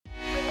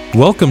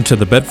Welcome to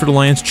the Bedford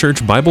Alliance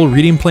Church Bible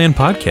Reading Plan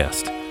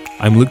Podcast.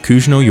 I'm Luke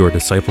Cousino, your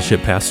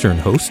discipleship pastor and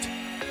host.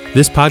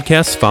 This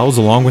podcast follows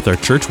along with our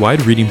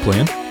church-wide reading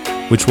plan,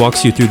 which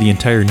walks you through the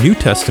entire New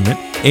Testament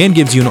and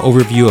gives you an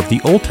overview of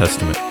the Old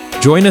Testament.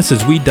 Join us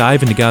as we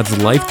dive into God's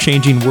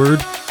life-changing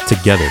Word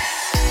together.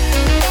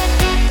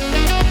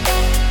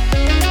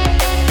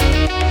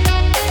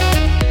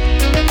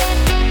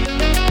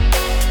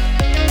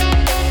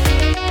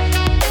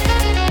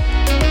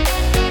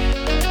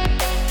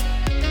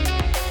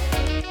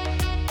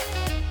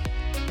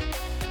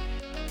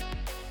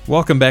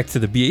 Welcome back to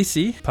the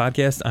BAC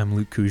podcast. I'm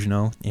Luke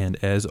Cousino, and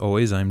as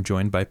always, I'm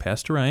joined by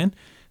Pastor Ryan.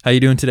 How you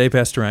doing today,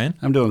 Pastor Ryan?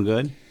 I'm doing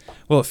good.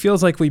 Well, it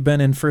feels like we've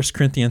been in 1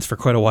 Corinthians for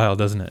quite a while,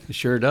 doesn't it? It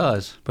sure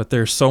does. But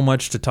there's so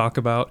much to talk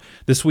about.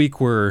 This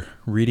week we're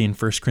reading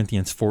 1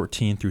 Corinthians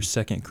 14 through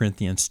 2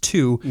 Corinthians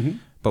 2,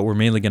 but we're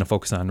mainly going to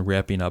focus on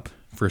wrapping up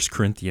 1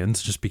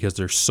 Corinthians just because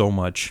there's so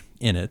much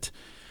in it.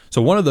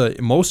 So one of the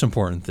most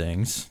important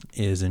things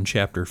is in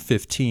chapter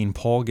 15,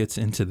 Paul gets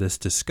into this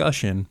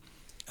discussion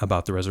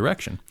about the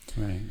resurrection.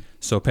 Right.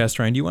 So,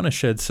 Pastor Ryan, do you want to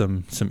shed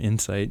some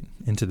insight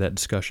into that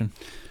discussion?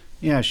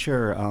 Yeah,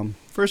 sure.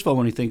 First of all,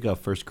 when we think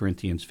of 1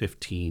 Corinthians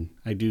 15,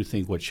 I do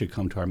think what should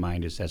come to our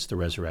mind is that's the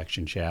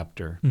resurrection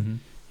chapter.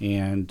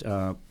 And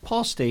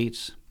Paul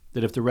states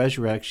that if the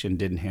resurrection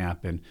didn't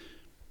happen,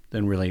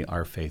 then really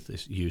our faith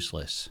is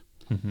useless.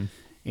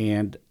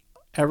 And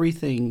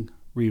everything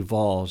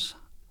revolves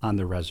on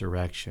the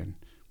resurrection.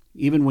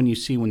 Even when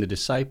the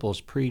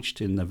disciples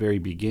preached in the very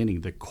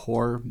beginning, the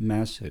core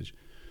message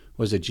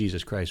was that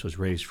Jesus Christ was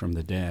raised from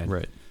the dead.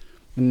 Right.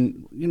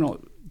 And,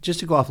 just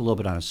to go off a little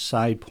bit on a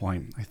side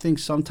point, I think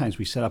sometimes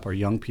we set up our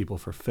young people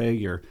for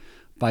failure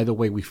by the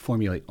way we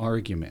formulate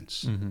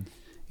arguments.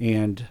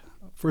 And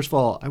first of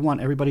all, I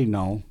want everybody to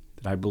know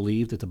that I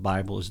believe that the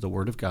Bible is the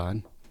Word of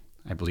God.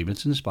 I believe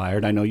it's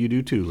inspired. I know you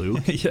do too,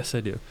 Luke. Yes,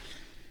 I do.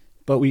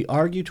 But we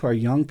argue to our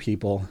young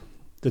people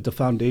that the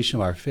foundation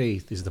of our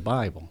faith is the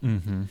Bible.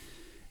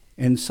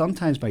 And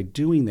sometimes by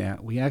doing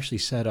that, we actually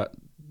set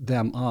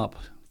them up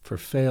for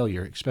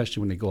failure,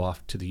 especially when they go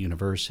off to the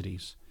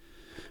universities.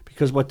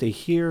 Because what they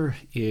hear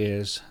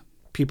is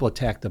people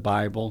attack the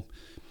Bible,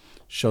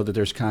 show that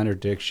there's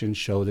contradiction,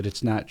 show that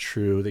it's not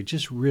true. They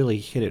just really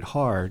hit it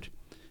hard.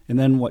 And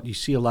then what you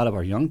see a lot of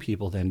our young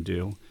people then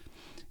do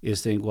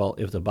is think, well,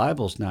 if the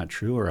Bible's not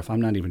true, or if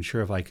I'm not even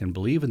sure if I can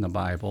believe in the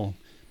Bible,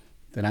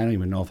 then I don't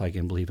even know if I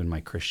can believe in my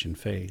Christian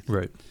faith.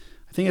 Right.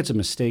 I think it's a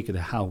mistake of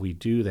how we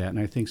do that, and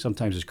I think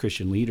sometimes as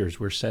Christian leaders,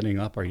 we're setting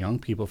up our young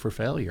people for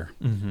failure.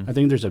 I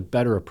think there's a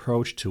better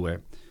approach to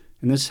it,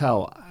 and this is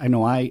how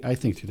I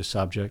think through the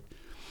subject.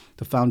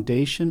 The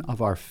foundation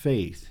of our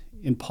faith,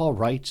 and Paul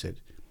writes it,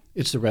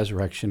 it's the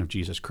resurrection of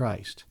Jesus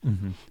Christ.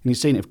 And he's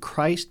saying if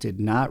Christ did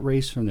not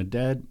raise from the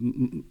dead,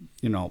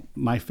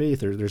 my faith,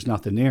 there's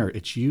nothing there.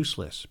 It's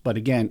useless. But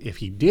again, if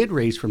he did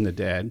raise from the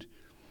dead,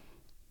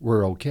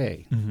 we're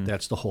okay.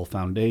 That's the whole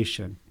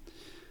foundation.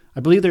 I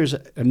believe there's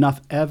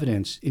enough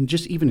evidence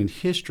even in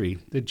history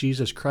that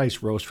Jesus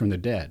Christ rose from the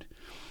dead.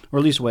 Or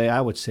at least the way I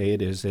would say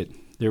it is that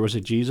there was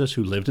a Jesus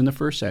who lived in the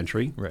first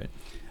century. Right.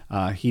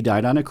 He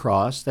died on a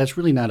cross. That's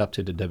really not up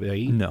to the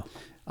debate. No.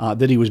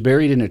 That he was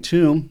buried in a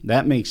tomb,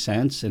 that makes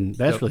sense, and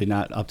that's really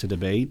not up to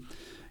debate.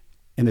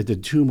 And that the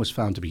tomb was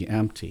found to be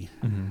empty.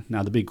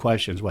 Now the big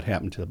question is what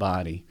happened to the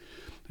body.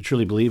 I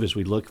truly believe as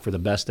we look for the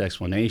best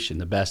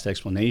explanation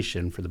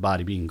for the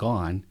body being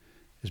gone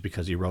is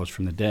because he rose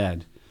from the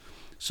dead.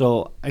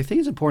 So I think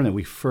it's important that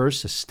we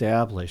first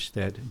establish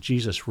that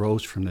Jesus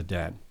rose from the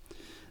dead.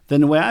 Then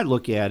the way I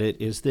look at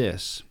it is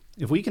this.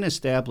 If we can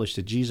establish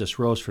that Jesus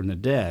rose from the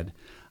dead,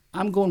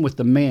 I'm going with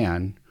the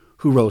man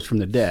who rose from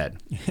the dead.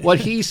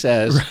 What he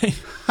says,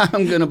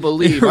 I'm going to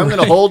believe. I'm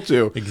going to hold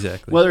to.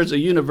 Exactly. Whether it's a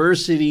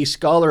university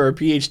scholar or a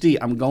PhD,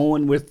 I'm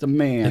going with the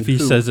man. If he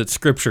says it's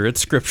Scripture,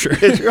 it's Scripture.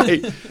 That's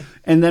right.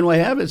 And then what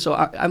happens, so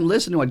I'm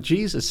listening to what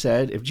Jesus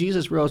said. If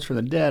Jesus rose from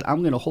the dead,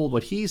 I'm going to hold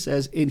what he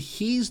says, and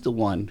he's the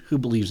one who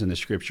believes in the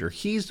Scripture.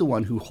 He's the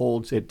one who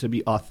holds it to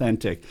be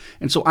authentic.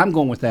 And so I'm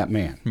going with that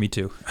man. Me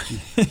too.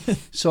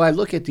 So I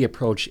look at the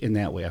approach in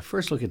that way. I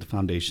first look at the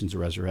foundations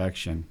of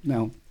resurrection.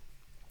 Now,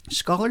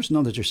 scholars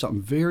know that there's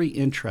something very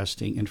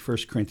interesting in 1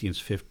 Corinthians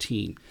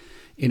 15,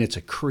 and it's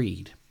a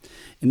creed.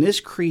 And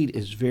this creed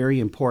is very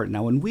important.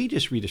 Now, when we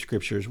just read the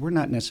Scriptures, we're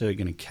not necessarily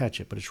going to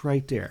catch it, but it's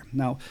right there.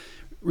 Now,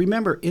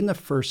 remember, in the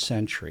first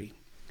century,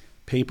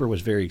 paper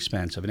was very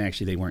expensive, and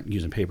actually they weren't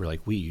using paper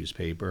like we use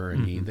paper.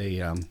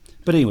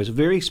 But anyway, it was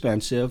very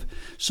expensive,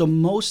 so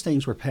most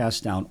things were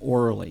passed down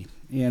orally.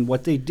 And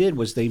what they did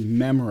was they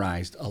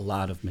memorized a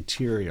lot of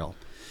material.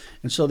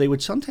 And so they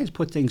would sometimes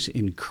put things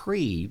in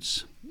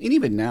creeds. And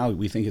even now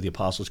we think of the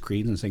Apostles'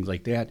 Creed and things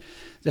like that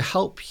to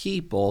help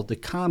people, the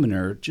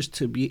commoner, just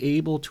to be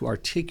able to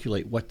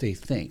articulate what they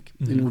think.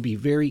 And it would be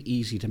very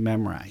easy to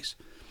memorize.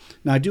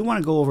 Now, I do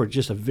want to go over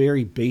just a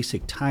very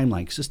basic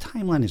timeline because this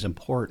timeline is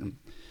important.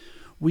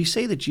 We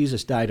say that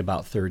Jesus died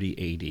about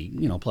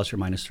 30 AD, plus or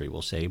minus 3,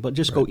 we'll say, but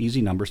just go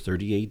easy numbers,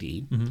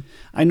 30 AD.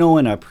 I know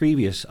in a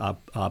previous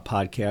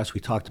podcast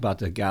we talked about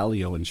the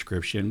Gallio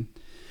inscription.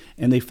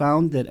 And they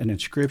found that an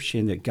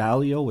inscription that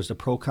Gallio was the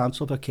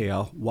proconsul of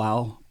Achaia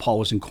while Paul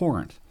was in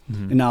Corinth.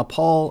 And now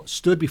Paul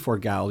stood before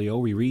Gallio.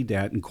 We read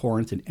that in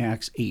Corinth in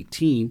Acts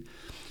 18.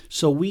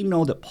 So we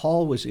know that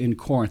Paul was in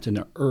Corinth in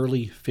the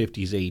early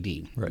 50s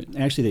AD. Right.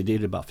 Actually, they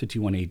dated about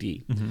 51 AD.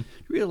 You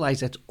realize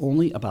that's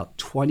only about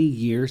 20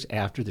 years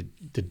after the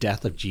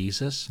death of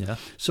Jesus. Yeah.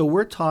 So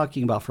we're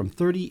talking about from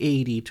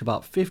 30 AD to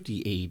about 50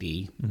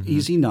 AD,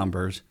 easy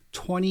numbers,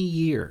 20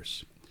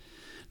 years.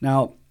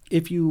 Now,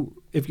 if you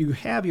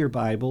have your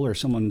Bible or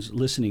someone's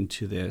listening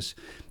to this,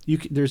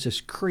 there's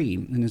this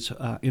creed, and it's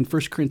in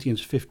 1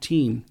 Corinthians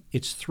 15,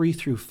 it's 3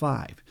 through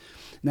 5.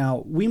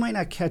 Now, we might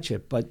not catch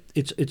it, but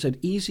it's an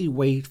easy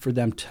way for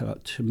them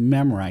to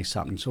memorize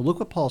something. So look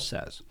what Paul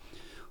says.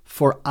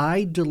 For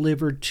I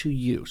delivered to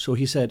you. So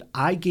he said,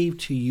 I gave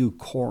to you,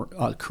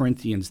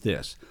 Corinthians,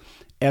 this,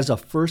 as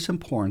of first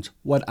importance,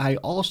 what I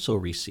also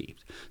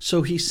received.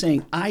 So he's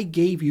saying, I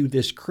gave you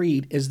this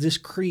creed as this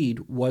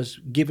creed was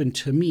given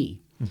to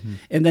me.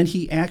 And then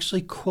he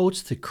actually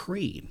quotes the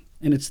creed,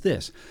 and it's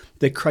this,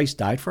 that Christ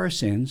died for our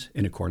sins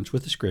in accordance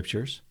with the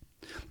Scriptures,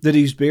 that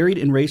he's buried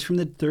and raised from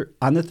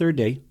on the third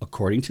day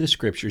according to the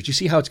Scriptures. You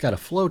see how it's got a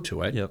flow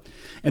to it? Yep.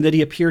 And that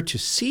he appeared to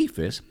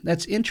Cephas.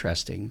 That's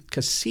interesting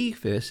because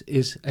Cephas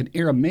is an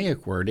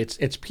Aramaic word.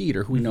 It's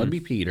Peter, who we know to be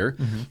Peter,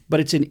 but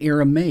it's in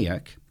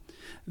Aramaic,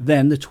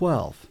 then the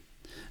 12.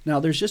 Now,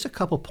 there's just a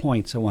couple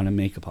points I want to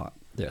make about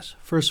this.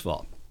 First of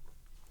all,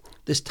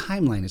 this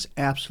timeline is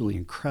absolutely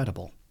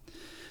incredible.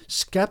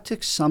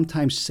 Skeptics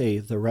sometimes say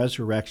the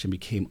resurrection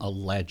became a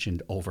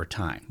legend over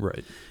time.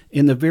 Right.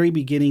 In the very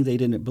beginning, they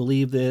didn't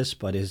believe this,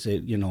 but as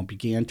it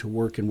began to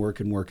work,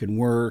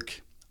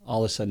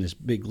 all of a sudden this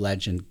big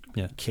legend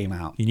came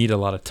out. You need a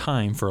lot of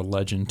time for a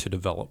legend to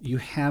develop. You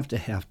have to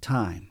have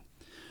time.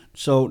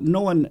 So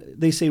no one,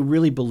 they say,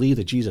 really believed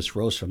that Jesus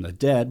rose from the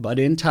dead, but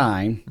in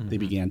time, they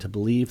began to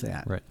believe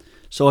that. Right.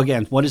 So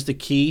again, what is the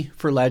key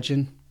for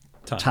legend?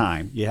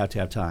 Time. You have to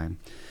have time.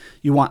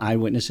 You want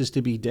eyewitnesses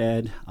to be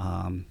dead,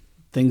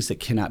 things that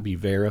cannot be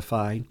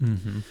verified.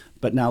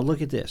 But now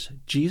look at this.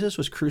 Jesus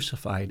was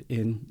crucified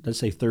in, let's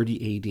say,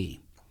 30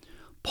 AD.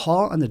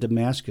 Paul on the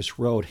Damascus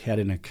Road had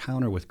an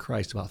encounter with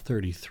Christ about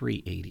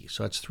 33 AD.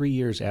 So that's 3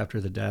 years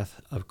after the death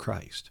of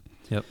Christ.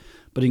 Yep.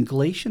 But in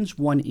Galatians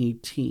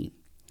 1:18,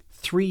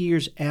 3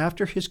 years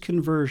after his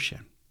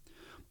conversion,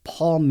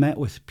 Paul met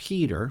with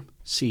Peter,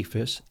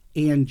 Cephas,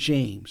 and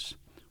James.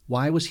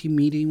 Why was he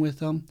meeting with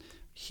them?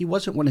 He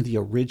wasn't one of the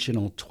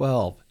original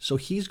 12. So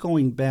he's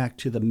going back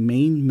to the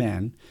main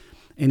men,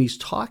 and he's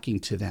talking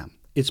to them.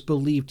 It's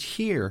believed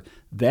here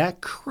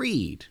that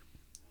creed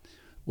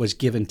was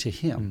given to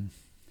him.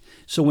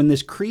 So when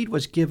this creed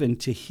was given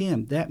to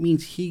him, that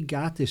means he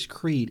got this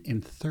creed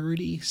in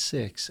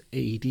 36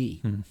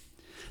 AD.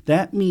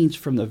 That means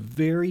from the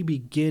very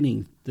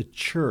beginning, the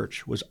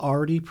church was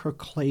already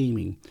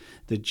proclaiming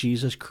that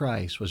Jesus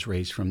Christ was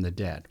raised from the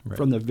dead,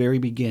 from the very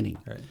beginning.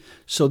 Right.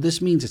 So this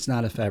means it's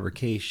not a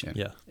fabrication.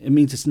 Yeah. It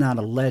means it's not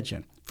a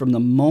legend. From the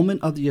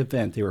moment of the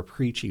event, they were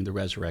preaching the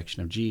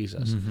resurrection of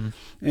Jesus.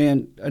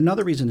 And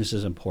another reason this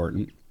is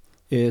important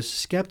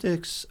is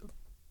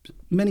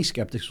many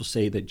skeptics will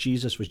say that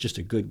Jesus was just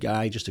a good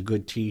guy, just a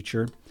good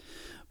teacher,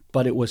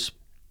 but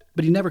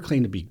he never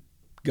claimed to be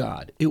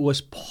God. It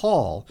was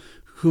Paul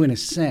who, in a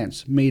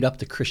sense, made up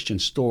the Christian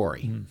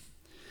story.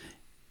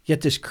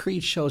 Yet this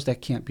creed shows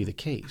that can't be the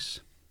case,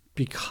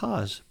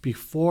 because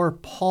before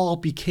Paul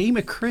became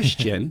a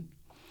Christian,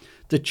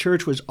 the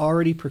church was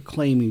already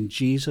proclaiming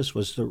Jesus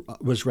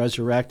was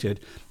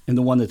resurrected and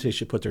the one that they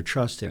should put their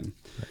trust in.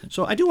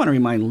 So I do want to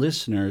remind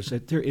listeners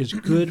that there is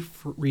good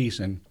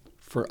reason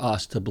for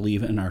us to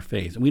believe in our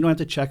faith. And we don't have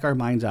to check our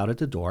minds out at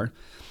the door.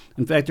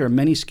 In fact, there are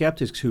many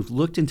skeptics who've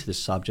looked into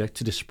this subject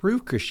to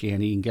disprove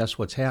Christianity, and guess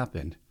what's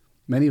happened?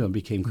 Many of them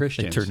became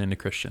Christians. They turned into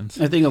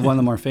Christians. I think of one of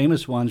the more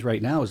famous ones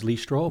right now is Lee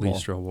Strobel. Lee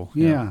Strobel.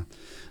 Yeah.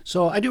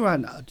 So I do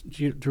want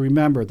you to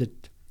remember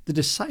that the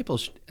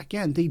disciples,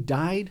 again, they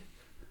died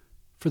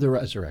for the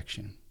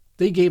resurrection.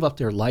 They gave up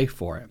their life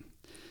for it.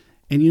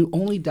 And you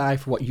only die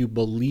for what you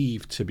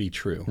believe to be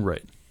true.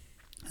 Right.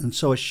 And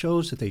so it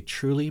shows that they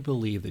truly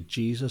believe that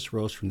Jesus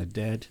rose from the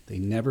dead. They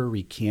never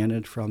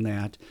recanted from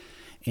that.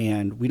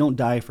 And we don't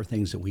die for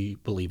things that we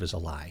believe is a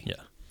lie. Yeah.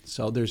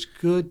 So there's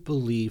good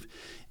belief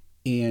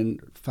and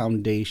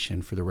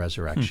foundation for the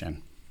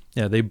resurrection.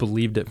 Yeah, they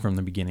believed it from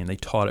the beginning. They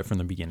taught it from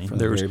the beginning. From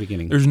the very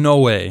beginning. There's no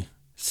way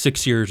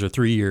 6 years or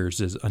 3 years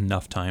is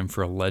enough time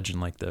for a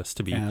legend like this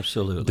to be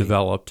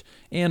developed.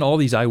 And all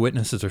these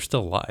eyewitnesses are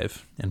still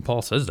alive. And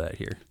Paul says that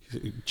here.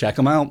 Check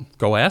them out.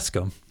 Go ask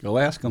them. Go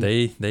ask them.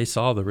 They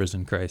saw the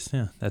risen Christ.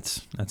 Yeah,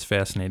 that's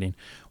fascinating.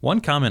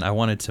 One comment I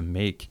wanted to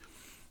make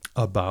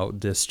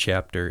about this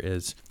chapter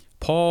is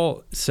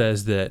Paul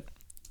says that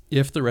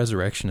if the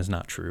resurrection is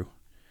not true,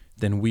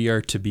 then we are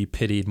to be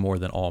pitied more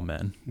than all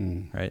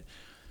men, right?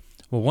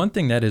 Well, one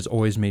thing that has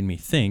always made me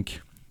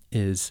think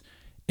is,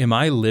 am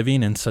I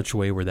living in such a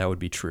way where that would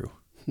be true?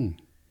 If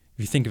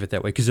you think of it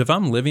that way. Because if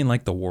I'm living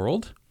like the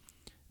world,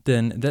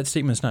 then that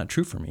statement is not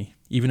true for me.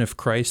 Even if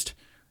Christ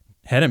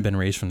hadn't been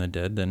raised from the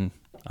dead, then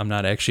I'm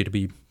not actually to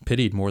be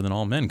pitied more than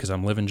all men because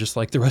I'm living just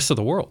like the rest of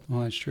the world.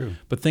 Well, that's true.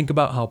 But think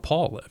about how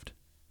Paul lived.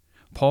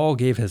 Paul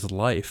gave his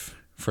life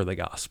for the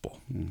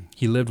gospel.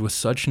 He lived with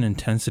such an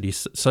intensity,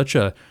 such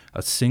a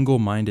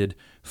single-minded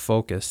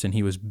focus, and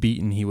he was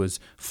beaten, he was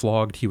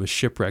flogged, he was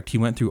shipwrecked. He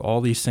went through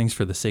all these things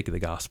for the sake of the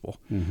gospel.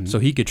 So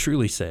he could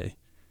truly say,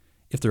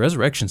 if the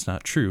resurrection's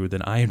not true,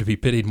 then I am to be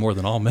pitied more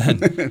than all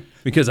men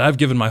because I've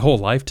given my whole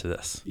life to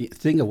this.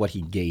 Think of what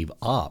he gave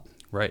up.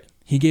 Right.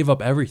 He gave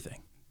up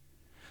everything.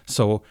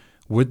 So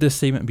would this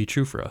statement be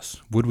true for us?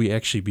 Would we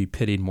actually be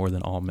pitied more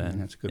than all men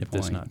That's a good if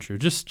point. this is not true?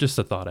 Just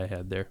a thought I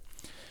had there.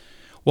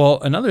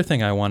 Well, another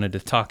thing I wanted to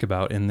talk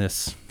about in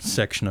this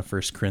section of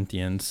 1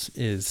 Corinthians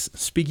is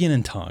speaking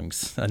in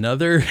tongues.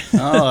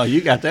 Oh, you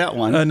got that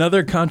one.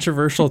 Another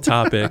controversial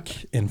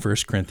topic in 1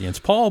 Corinthians.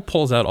 Paul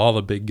pulls out all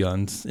the big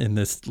guns in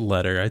this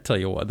letter. I tell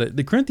you what,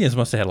 the Corinthians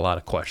must have had a lot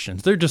of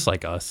questions. They're just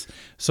like us.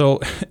 So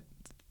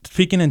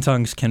speaking in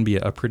tongues can be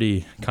a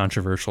pretty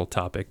controversial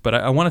topic, but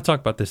I want to talk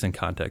about this in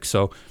context.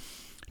 So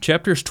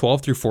chapters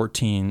 12 through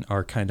 14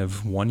 are kind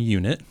of one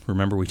unit.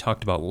 Remember, we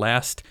talked about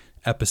last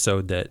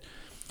episode that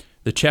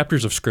the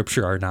chapters of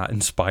Scripture are not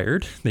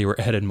inspired. They were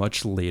added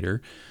much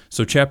later.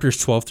 So chapters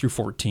 12 through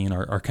 14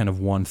 are kind of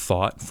one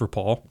thought for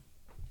Paul.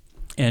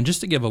 And just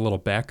to give a little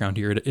background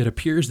here, it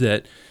appears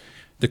that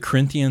the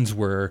Corinthians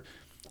were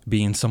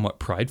being somewhat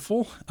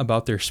prideful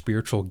about their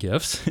spiritual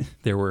gifts.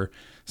 There were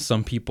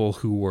some people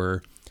who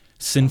were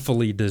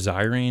sinfully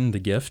desiring the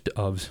gift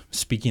of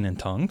speaking in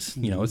tongues.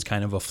 You know, it's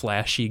kind of a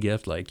flashy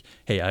gift like,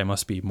 hey, I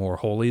must be more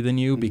holy than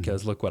you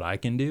because look what I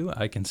can do.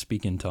 I can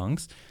speak in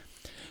tongues.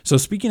 So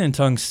speaking in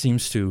tongues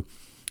seems to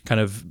kind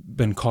of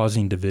been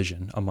causing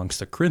division amongst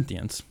the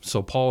Corinthians.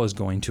 So Paul is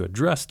going to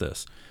address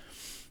this.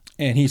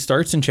 And he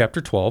starts in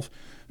chapter 12.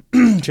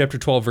 Chapter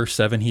 12, verse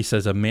 7, he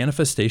says, a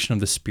manifestation of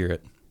the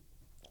Spirit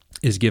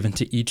is given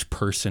to each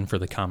person for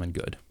the common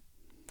good.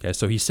 Okay,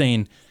 so he's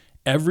saying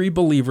every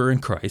believer in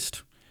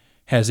Christ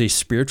has a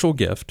spiritual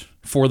gift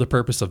for the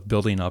purpose of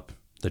building up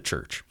the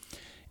church.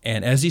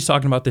 And as he's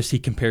talking about this, he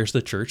compares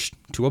the church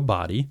to a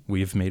body.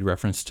 We've made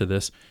reference to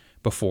this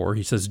before.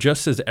 He says,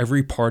 just as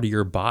every part of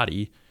your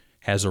body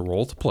has a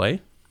role to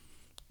play,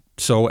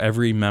 so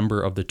every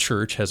member of the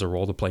church has a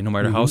role to play. No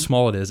matter how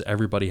small it is,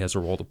 everybody has a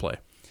role to play.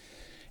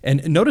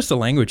 And notice the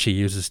language he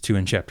uses too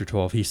in chapter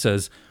 12. He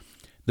says,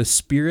 the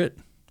Spirit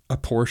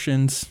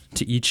apportions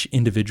to each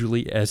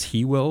individually as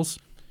he wills.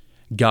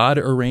 God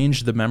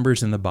arranged the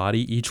members in the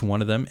body, each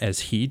one of them as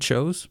he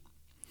chose.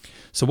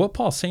 So what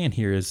Paul's saying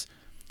here is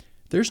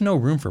there's no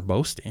room for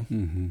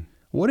boasting.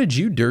 What did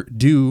you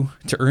do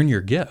to earn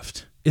your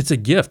gift? It's a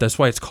gift. That's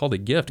why it's called a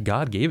gift.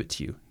 God gave it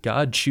to you.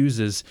 God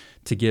chooses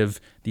to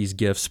give these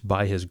gifts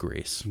by his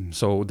grace.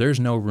 So there's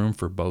no room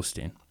for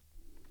boasting.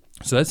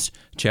 So that's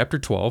chapter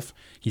 12.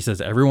 He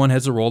says everyone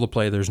has a role to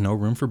play. There's no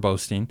room for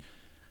boasting.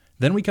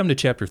 Then we come to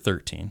chapter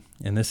 13,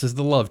 and this is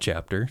the love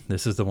chapter.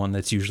 This is the one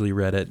that's usually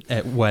read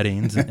at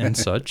weddings and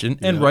such,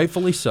 and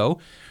rightfully so.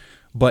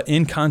 But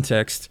in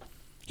context,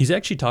 he's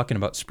actually talking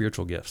about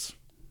spiritual gifts.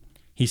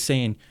 He's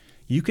saying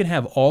you can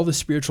have all the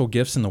spiritual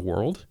gifts in the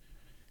world,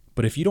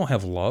 but if you don't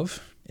have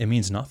love, it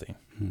means nothing.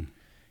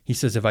 He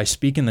says, if I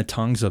speak in the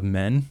tongues of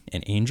men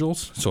and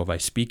angels, so if I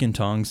speak in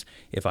tongues,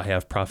 if I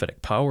have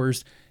prophetic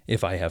powers,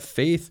 if I have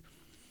faith,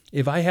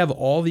 if I have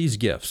all these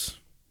gifts,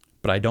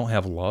 but I don't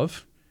have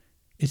love,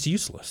 it's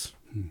useless.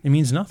 It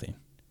means nothing.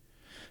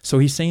 So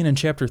he's saying in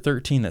chapter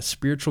 13 that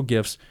spiritual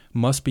gifts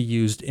must be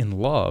used in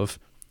love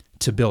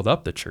to build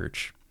up the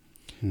church,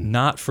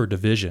 not for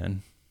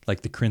division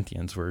like the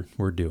Corinthians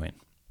were doing.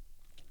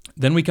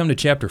 Then we come to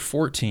chapter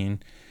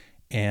 14,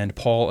 and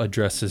Paul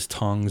addresses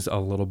tongues a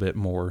little bit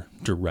more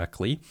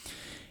directly.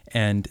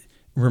 And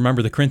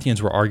remember, the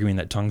Corinthians were arguing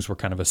that tongues were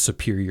kind of a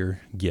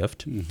superior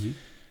gift.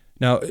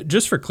 Now,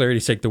 just for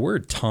clarity's sake, the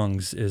word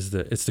tongues it's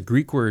the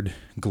Greek word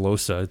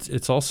glossa.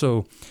 It's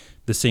also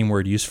the same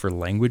word used for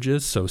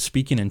languages. So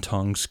speaking in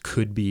tongues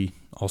could be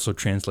also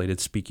translated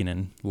speaking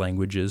in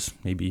languages,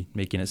 maybe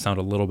making it sound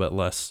a little bit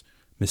less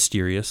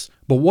mysterious.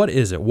 But what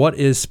is it? What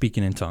is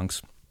speaking in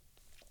tongues?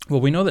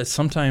 Well, we know that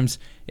sometimes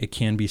it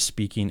can be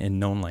speaking in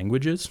known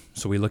languages.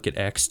 So we look at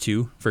Acts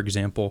 2, for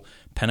example,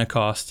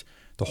 Pentecost,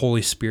 the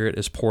Holy Spirit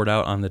is poured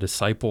out on the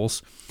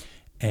disciples,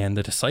 and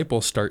the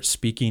disciples start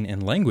speaking in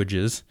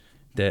languages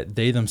that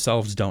they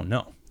themselves don't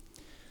know.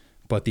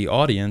 But the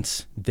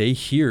audience, they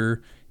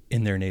hear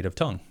in their native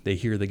tongue. They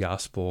hear the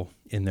gospel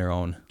in their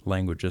own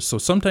languages. So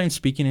sometimes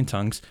speaking in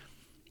tongues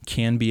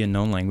can be in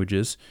known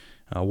languages.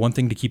 One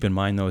thing to keep in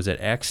mind, though, is that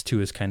Acts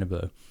 2 is kind of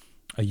a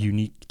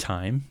unique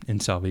time in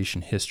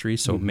salvation history,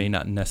 so it may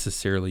not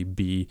necessarily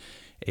be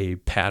a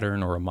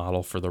pattern or a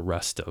model for the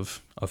rest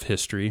of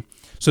history.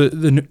 So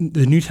the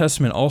New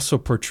Testament also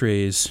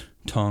portrays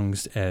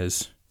tongues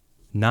as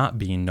not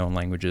being known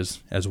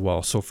languages as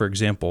well. So for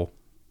example,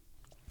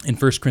 in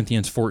 1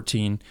 Corinthians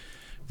 14,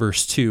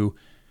 verse 2,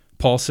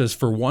 Paul says,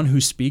 for one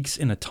who speaks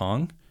in a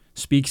tongue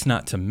speaks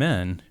not to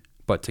men,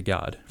 but to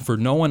God. For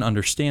no one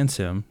understands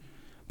him,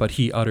 but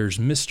he utters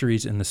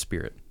mysteries in the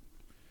Spirit.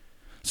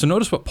 So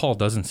notice what Paul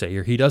doesn't say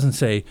here. He doesn't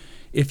say,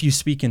 if you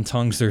speak in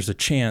tongues, there's a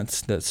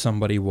chance that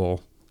somebody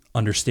will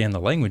understand the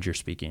language you're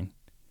speaking.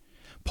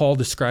 Paul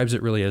describes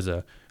it really as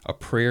a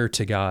prayer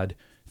to God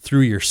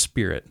through your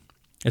spirit.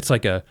 It's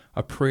like a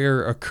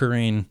prayer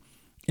occurring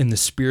in the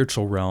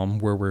spiritual realm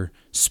where we're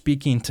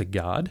speaking to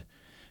God,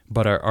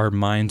 but our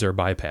minds are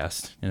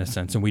bypassed in a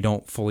sense, and we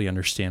don't fully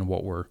understand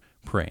what we're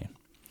praying.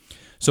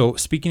 So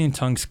speaking in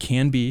tongues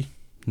can be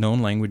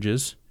known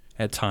languages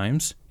at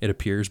times, it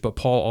appears, but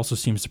Paul also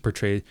seems to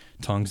portray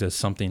tongues as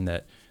something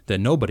that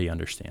nobody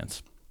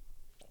understands.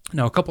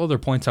 Now, a couple other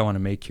points I want to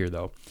make here,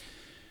 though.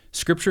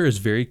 Scripture is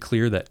very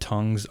clear that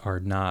tongues are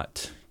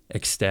not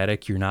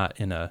ecstatic. You're not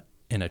in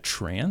a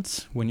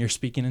trance when you're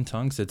speaking in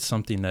tongues. It's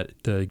something that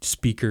the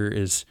speaker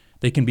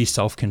they can be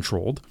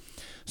self-controlled.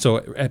 So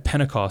at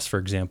Pentecost, for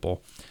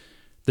example,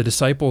 the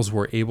disciples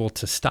were able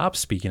to stop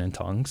speaking in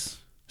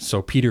tongues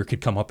so Peter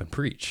could come up and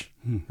preach,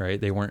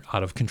 right? They weren't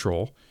out of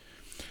control.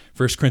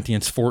 1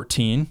 Corinthians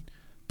 14,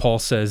 Paul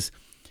says,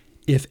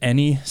 if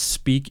any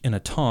speak in a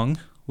tongue,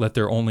 let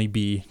there only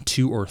be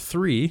 2 or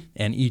 3,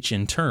 and each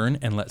in turn,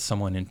 and let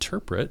someone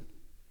interpret.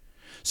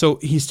 So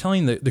he's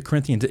telling the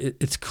Corinthians,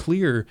 it's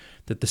clear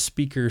that the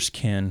speakers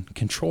can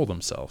control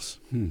themselves.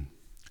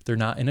 They're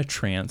not in a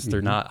trance.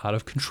 They're not out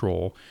of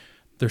control.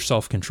 They're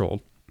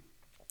self-controlled.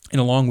 And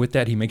along with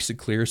that, he makes it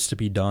clear it's to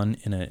be done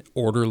in an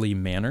orderly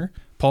manner.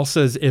 Paul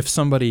says if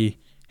somebody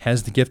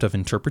has the gift of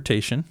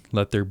interpretation,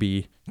 let there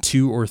be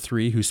 2 or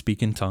 3 who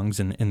speak in tongues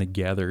in the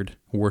gathered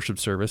worship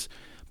service.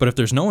 But if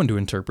there's no one to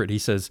interpret, he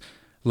says,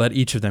 let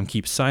each of them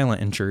keep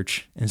silent in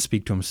church and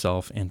speak to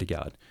himself and to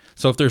God.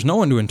 So if there's no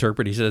one to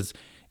interpret, he says,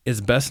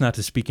 it's best not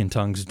to speak in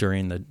tongues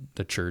during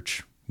the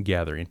church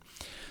gathering.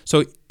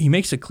 So he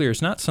makes it clear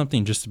it's not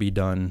something just to be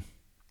done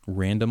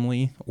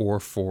randomly or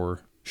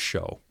for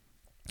show.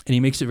 And he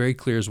makes it very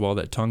clear as well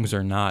that tongues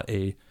are not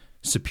a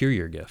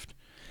superior gift.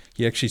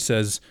 He actually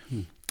says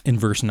in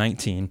verse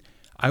 19,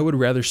 I would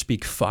rather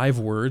speak 5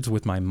 words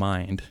with my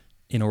mind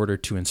in order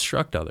to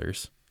instruct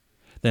others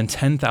than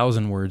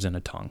 10,000 words in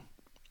a tongue.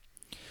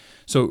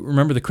 So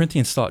remember, the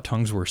Corinthians thought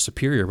tongues were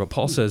superior, but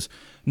Paul says,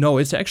 no,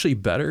 it's actually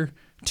better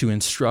to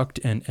instruct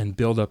and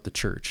build up the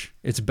church.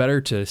 It's better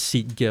to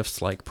seek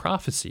gifts like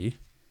prophecy,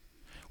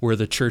 where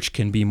the church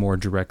can be more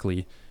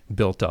directly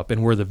built up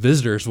and where the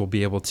visitors will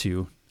be able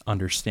to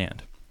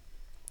understand.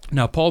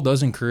 Now, Paul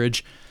does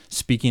encourage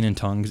speaking in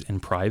tongues in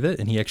private,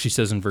 and he actually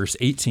says in verse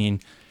 18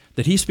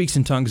 that he speaks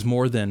in tongues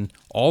more than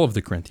all of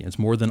the Corinthians,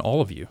 more than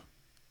all of you.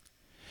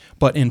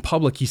 But in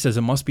public, he says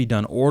it must be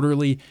done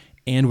orderly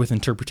and with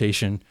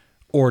interpretation,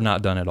 or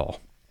not done at all.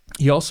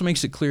 He also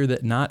makes it clear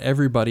that not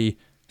everybody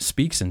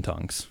speaks in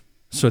tongues.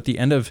 So at the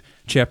end of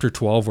chapter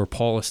 12, where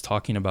Paul is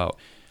talking about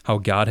how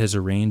God has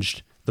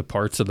arranged the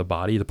parts of the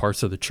body, the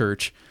parts of the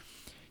church,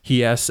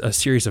 he asks a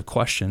series of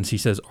questions. He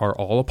says, are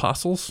all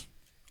apostles?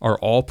 Are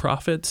all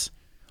prophets?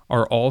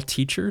 Are all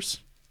teachers?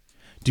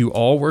 Do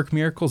all work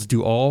miracles?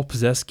 Do all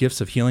possess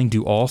gifts of healing?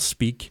 Do all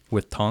speak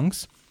with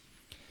tongues?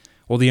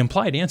 Well, the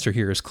implied answer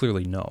here is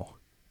clearly no.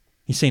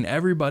 He's saying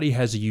everybody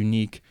has a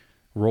unique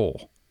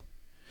role.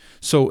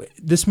 So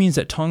this means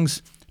that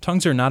tongues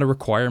are not a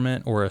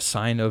requirement or a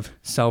sign of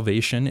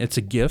salvation. It's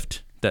a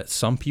gift that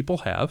some people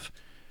have,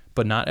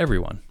 but not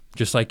everyone,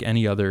 just like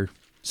any other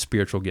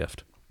spiritual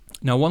gift.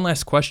 Now, one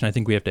last question I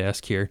think we have to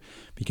ask here,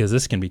 because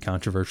this can be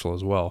controversial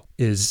as well,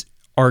 is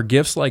are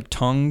gifts like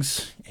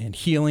tongues and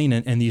healing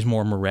and these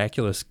more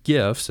miraculous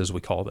gifts, as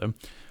we call them,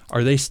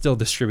 are they still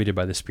distributed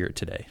by the Spirit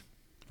today?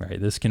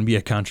 Right? This can be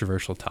a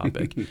controversial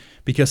topic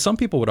because some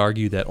people would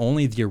argue that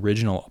only the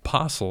original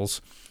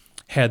apostles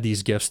had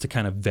these gifts to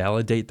kind of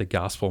validate the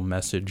gospel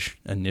message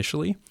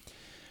initially.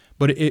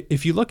 But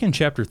if you look in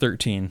chapter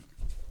 13,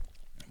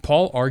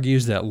 Paul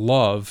argues that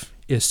love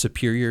is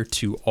superior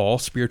to all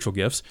spiritual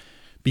gifts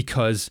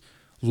because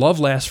love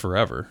lasts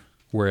forever,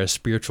 whereas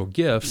spiritual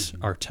gifts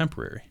are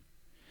temporary.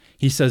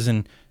 He says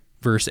in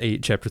verse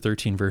 8, chapter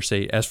 13, verse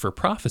 8, as for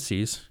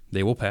prophecies,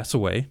 they will pass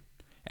away.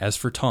 As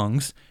for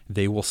tongues,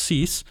 they will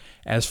cease.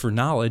 As for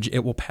knowledge,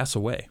 it will pass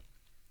away.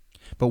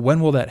 But when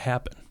will that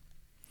happen?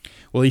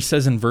 Well, he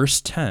says in verse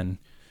 10,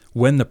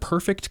 when the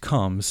perfect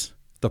comes,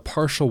 the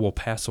partial will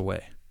pass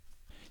away.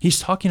 He's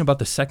talking about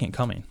the second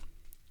coming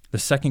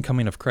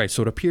of Christ.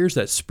 So it appears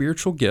that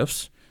spiritual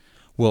gifts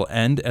will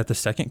end at the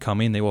second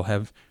coming. They will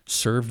have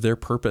served their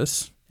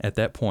purpose at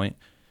that point,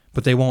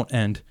 but they won't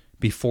end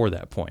before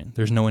that point.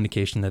 There's no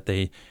indication that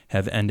they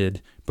have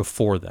ended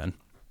before then.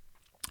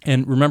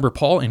 And remember,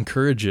 Paul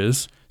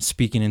encourages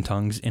speaking in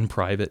tongues in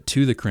private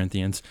to the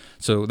Corinthians.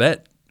 So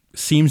that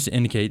seems to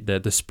indicate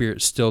that the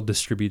Spirit still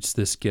distributes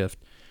this gift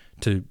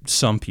to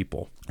some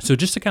people. So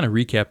just to kind of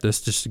recap this,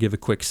 just to give a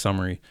quick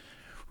summary,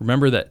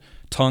 remember that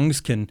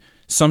tongues can,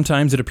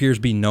 sometimes it appears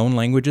to be known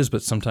languages,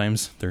 but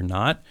sometimes they're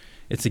not.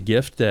 It's a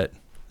gift that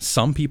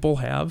some people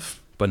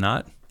have, but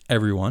not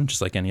everyone,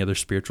 just like any other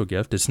spiritual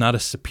gift. It's not a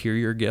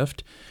superior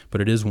gift, but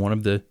it is one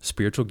of the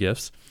spiritual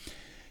gifts.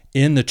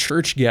 In the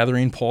church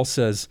gathering, Paul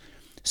says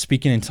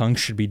speaking in tongues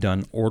should be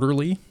done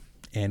orderly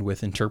and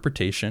with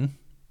interpretation,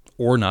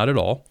 or not at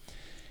all.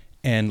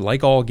 And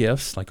like all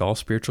gifts, like all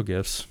spiritual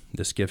gifts,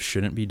 this gift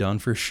shouldn't be done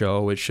for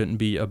show. It shouldn't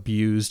be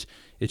abused.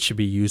 It should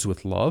be used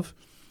with love.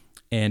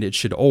 And it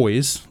should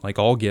always, like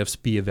all gifts,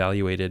 be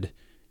evaluated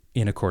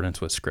in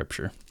accordance with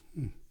Scripture.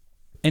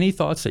 Any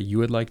thoughts that you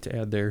would like to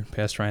add there,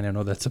 Pastor Ryan? I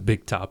know that's a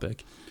big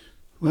topic.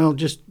 Well,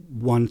 just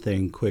one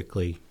thing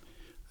quickly.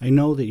 I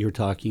know that you're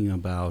talking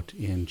about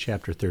in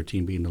chapter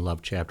 13 being the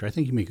love chapter. I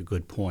think you make a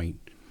good point.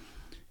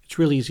 It's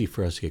really easy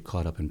for us to get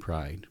caught up in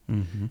pride.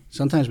 Mm-hmm.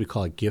 Sometimes we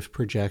call it gift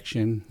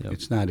projection. Yep.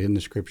 It's not in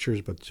the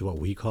Scriptures, but it's what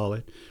we call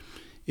it.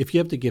 If you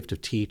have the gift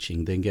of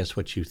teaching, then guess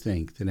what you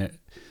think? Then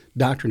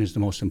doctrine is the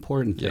most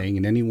important thing,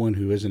 and anyone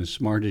who isn't as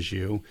smart as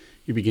you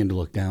begin to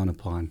look down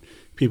upon.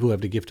 People who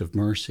have the gift of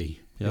mercy.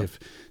 Yep. If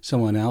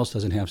someone else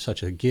doesn't have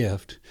such a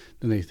gift,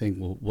 then they think,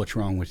 well, what's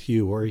wrong with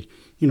you? Or,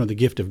 the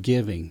gift of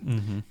giving.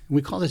 Mm-hmm.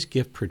 We call this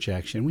gift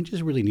projection. We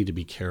just really need to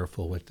be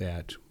careful with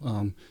that.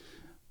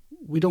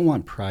 We don't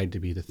want pride to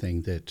be the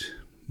thing that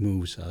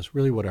moves us.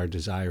 Really what our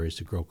desire is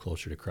to grow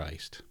closer to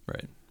Christ.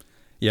 Right.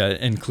 Yeah,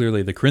 and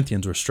clearly the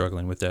Corinthians were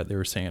struggling with that. They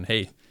were saying,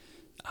 hey,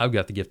 I've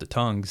got the gift of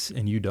tongues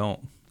and you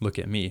don't. Look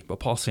at me.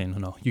 But Paul's saying,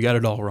 no, you got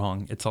it all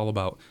wrong. It's all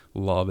about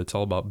love. It's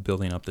all about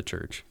building up the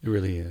church. It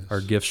really is. Our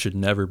gifts should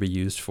never be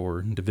used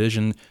for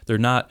division. They're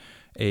not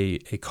a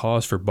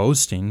cause for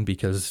boasting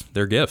because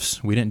they're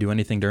gifts. We didn't do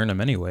anything to earn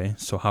them anyway,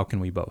 so how can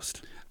we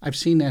boast? I've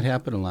seen that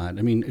happen a lot.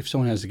 I mean, if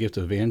someone has the gift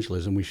of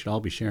evangelism, we should all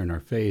be sharing our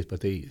faith,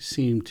 but they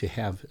seem to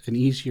have an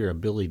easier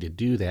ability to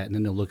do that, and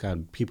then they'll look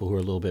at people who are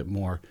a little bit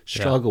more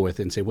struggle with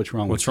it and say, what's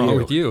wrong with you? What's wrong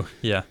with you?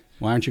 Yeah.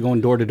 Why aren't you going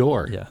door to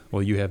door? Yeah,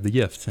 well, you have the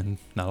gift, and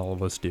not all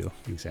of us do.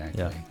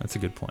 Exactly. Yeah, that's a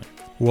good point.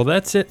 Well,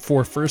 that's it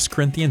for 1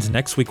 Corinthians.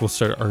 Next week, we'll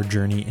start our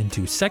journey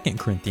into 2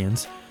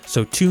 Corinthians.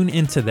 So tune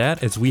into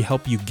that as we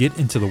help you get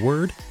into the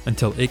Word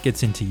until it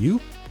gets into you,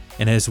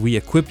 and as we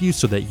equip you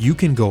so that you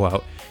can go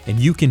out and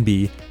you can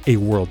be a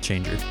world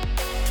changer.